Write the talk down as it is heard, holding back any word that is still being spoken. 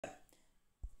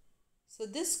So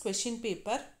this question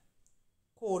paper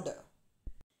code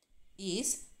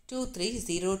is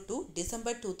 2302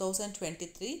 December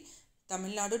 2023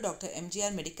 Tamil Nadu Dr.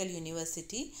 MGR Medical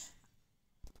University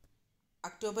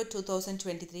October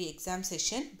 2023 exam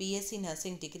session Bsc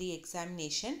Nursing degree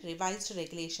examination revised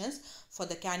regulations for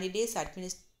the candidates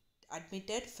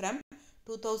admitted from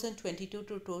 2022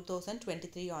 to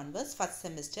 2023 onwards, first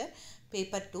semester,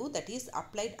 paper 2, that is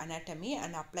applied anatomy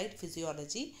and applied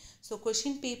physiology. So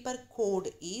question paper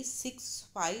code is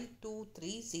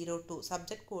 652302,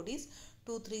 subject code is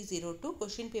 2302,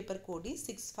 question paper code is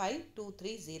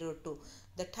 652302.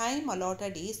 The time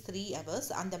allotted is 3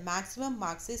 hours and the maximum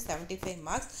marks is 75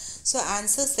 marks. So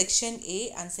answer section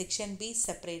A and section B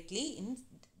separately in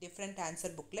different answer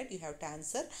booklet. You have to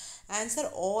answer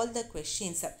all the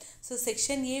questions. So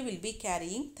section A will be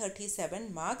carrying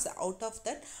 37 marks. Out of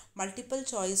that, multiple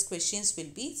choice questions will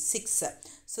be 6.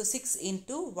 So 6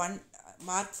 into 1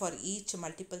 mark for each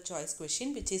multiple choice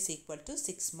question, which is equal to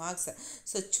 6 marks.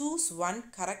 So choose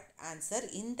one correct answer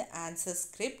in the answer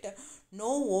script.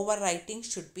 No overwriting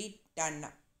should be done.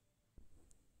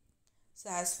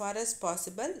 So as far as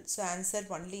possible, so answer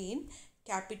only in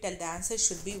capital. The answer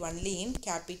should be only in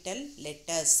capital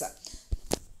letters.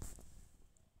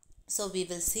 So we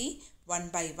will see one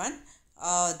by one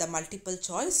the multiple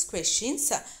choice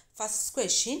questions. First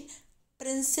question,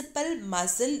 principal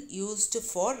muscle used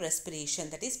for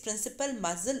respiration, that is principal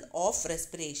muscle of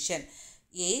respiration.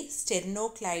 A.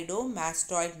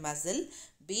 Sternocleidomastoid muscle.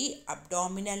 B.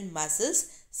 Abdominal muscles.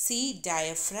 C.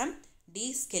 Diaphragm.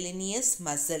 D. Scalenus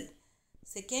muscle.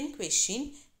 Second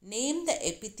question, name the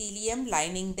epithelium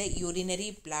lining the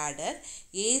urinary bladder.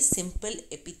 A. Simple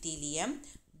epithelium.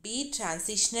 B.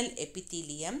 Transitional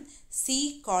epithelium.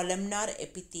 C. Columnar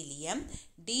epithelium.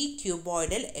 D.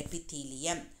 Cuboidal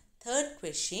epithelium. Third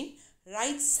question,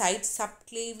 right side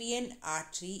subclavian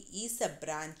artery is a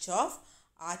branch of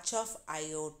arch of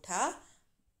aorta.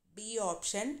 B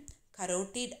option,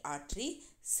 carotid artery.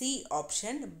 C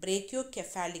option,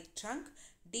 brachiocephalic trunk.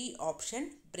 D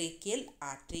option, brachial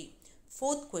artery.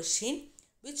 Fourth question,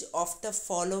 which of the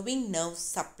following nerves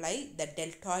supply the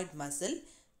deltoid muscle?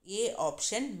 A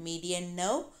option, median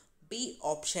nerve. B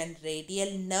option,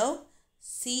 radial nerve.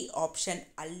 C option,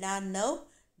 ulnar nerve.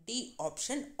 D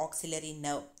option, auxiliary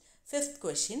nerve. Fifth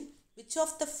question, which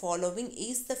of the following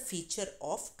is the feature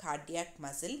of cardiac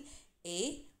muscle?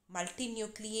 A.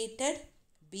 Multinucleated.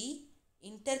 B.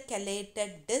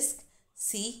 Intercalated disc.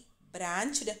 C.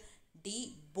 Branched.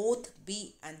 D. Both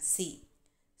B and C.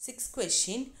 Sixth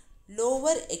question,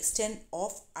 lower extent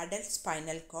of adult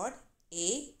spinal cord.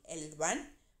 A. L1.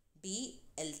 B.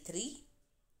 L3.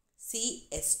 C.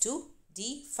 S2.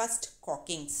 D. First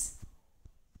Cockings.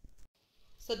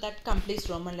 So that completes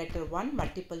Roman letter 1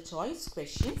 multiple choice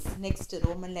questions. Next,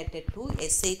 Roman letter 2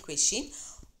 essay question.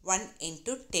 1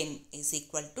 into 10 is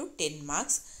equal to 10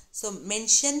 marks. So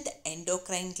mention the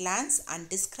endocrine glands and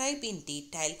describe in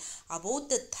detail about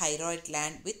the thyroid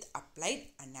gland with applied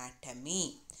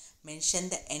anatomy. Mention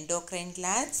the endocrine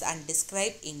glands and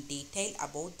describe in detail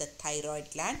about the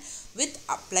thyroid gland with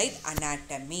applied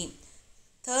anatomy.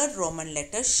 Third Roman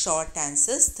letter short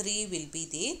answers, 3 will be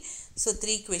there. So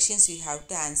 3 questions you have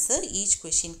to answer. Each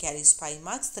question carries 5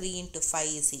 marks. 3 into 5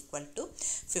 is equal to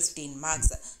 15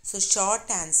 marks. So short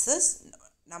answers,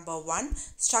 number 1,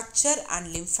 structure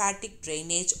and lymphatic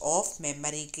drainage of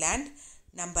mammary gland.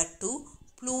 Number 2,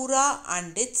 pleura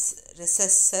and its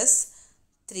recesses.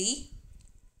 3,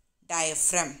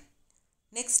 diaphragm.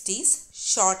 Next is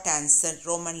short answer,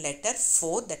 Roman letter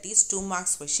 4, that is 2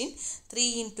 marks question.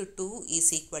 3 into 2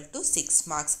 is equal to 6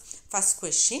 marks. First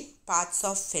question, parts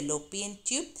of fallopian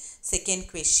tube. Second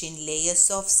question,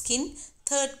 layers of skin.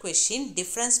 Third question,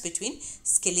 difference between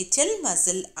skeletal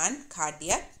muscle and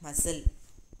cardiac muscle.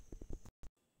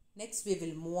 Next we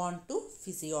will move on to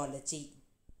physiology.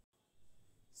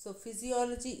 So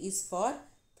physiology is for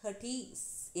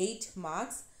 38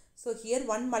 marks. So here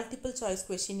one multiple choice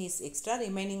question is extra,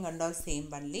 remaining and all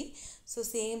same only. So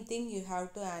same thing you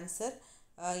have to answer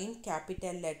in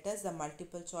capital letters, the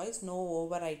multiple choice. No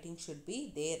overwriting should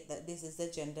be there. This is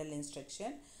the general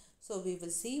instruction. So we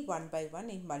will see one by one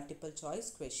in multiple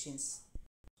choice questions.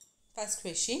 First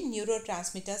question,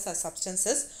 neurotransmitters are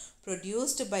substances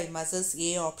produced by muscles.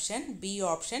 A option. B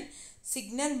option,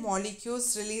 signal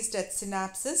molecules released at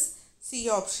synapses. C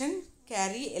option,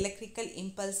 carry electrical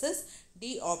impulses.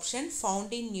 D option,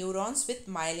 found in neurons with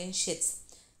myelin sheaths.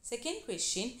 Second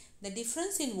question, the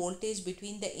difference in voltage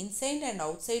between the inside and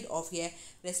outside of a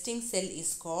resting cell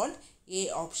is called. A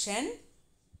option,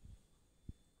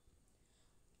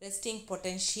 resting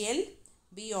potential.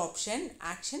 B option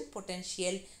action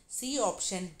potential, C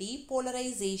option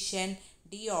depolarization,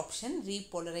 D option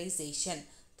repolarization.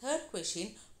 Third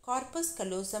question, corpus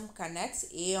callosum connects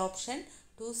A option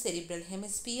two cerebral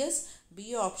hemispheres,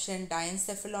 B option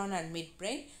diencephalon and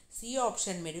midbrain, C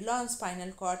option medulla and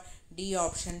spinal cord, D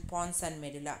option pons and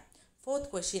medulla. Fourth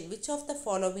question, which of the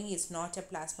following is not a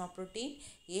plasma protein?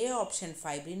 A option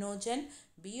fibrinogen,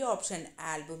 B option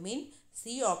albumin,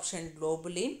 C option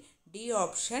globulin, D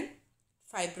option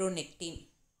fibronectin.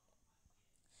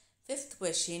 Fifth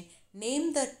question,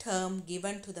 name the term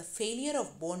given to the failure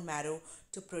of bone marrow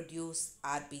to produce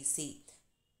RBC.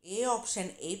 A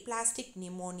option aplastic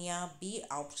pneumonia, B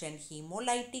option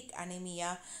hemolytic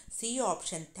anemia, C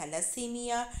option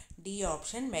thalassemia, D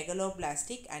option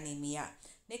megaloblastic anemia.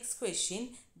 Next question,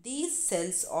 these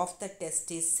cells of the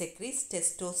testis secrete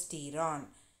testosterone.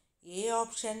 A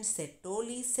option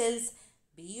Sertoli cells,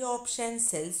 B option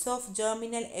cells of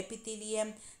germinal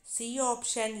epithelium, C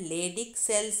option Leydig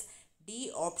cells,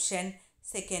 D option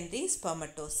secondary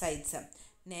spermatocytes.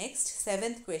 Next,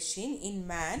 seventh question, in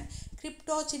man,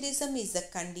 cryptorchidism is the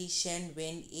condition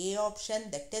when A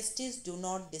option the testes do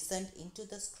not descend into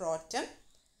the scrotum,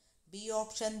 B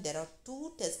option there are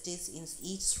two testes in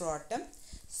each scrotum,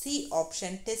 C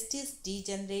option testes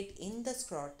degenerate in the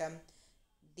scrotum,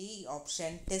 D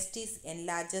option testis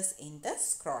enlarges in the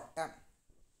scrotum.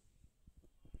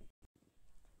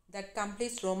 That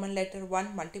completes Roman letter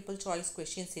 1 multiple choice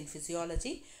questions in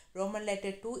physiology. Roman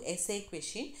letter 2 essay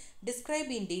question. Describe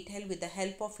in detail with the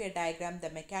help of a diagram the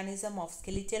mechanism of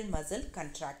skeletal muscle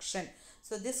contraction.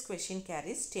 So this question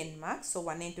carries 10 marks. So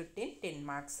 1 into 10, 10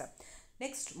 marks.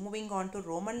 Next, moving on to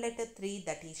Roman letter 3,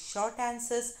 that is short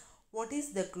answers. What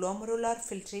is the glomerular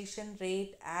filtration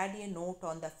rate? Add a note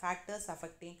on the factors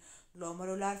affecting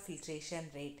glomerular filtration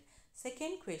rate.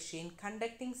 Second question,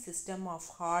 conducting system of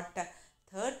heart.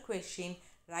 Third question,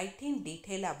 write in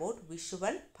detail about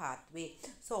visual pathway.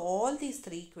 So all these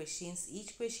three questions,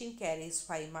 each question carries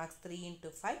 5 marks, 3 into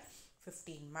 5,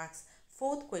 15 marks.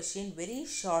 Fourth question, very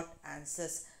short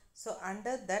answers. So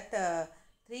under that,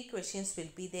 3 questions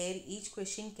will be there. Each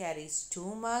question carries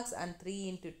 2 marks and 3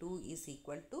 into 2 is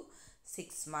equal to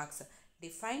 6 marks.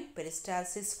 Define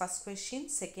peristalsis, first question.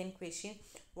 Second question,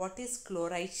 what is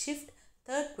chloride shift?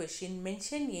 Third question,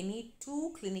 mention any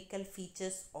 2 clinical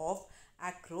features of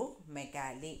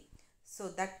acromegaly. So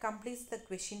that completes the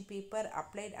question paper,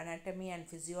 Applied Anatomy and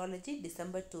Physiology,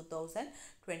 December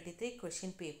 2023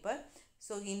 question paper.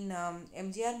 So in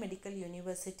MGR Medical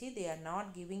University, they are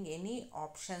not giving any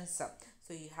options.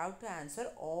 So you have to answer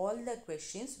all the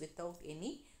questions without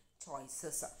any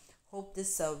choices. Hope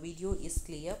this video is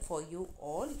clear for you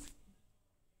all.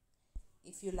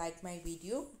 If you like my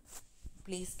video,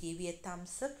 please give a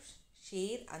thumbs up,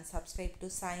 share and subscribe to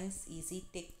Science Easy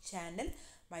Tech channel.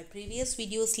 My previous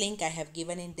videos link I have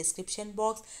given in description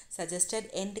box, suggested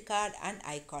end card and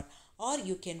icon, or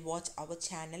you can watch our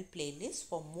channel playlist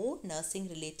for more nursing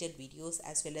related videos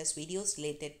as well as videos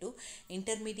related to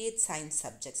intermediate science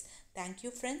subjects. Thank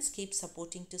you friends, keep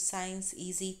supporting to Science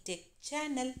Easy Tech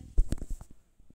channel.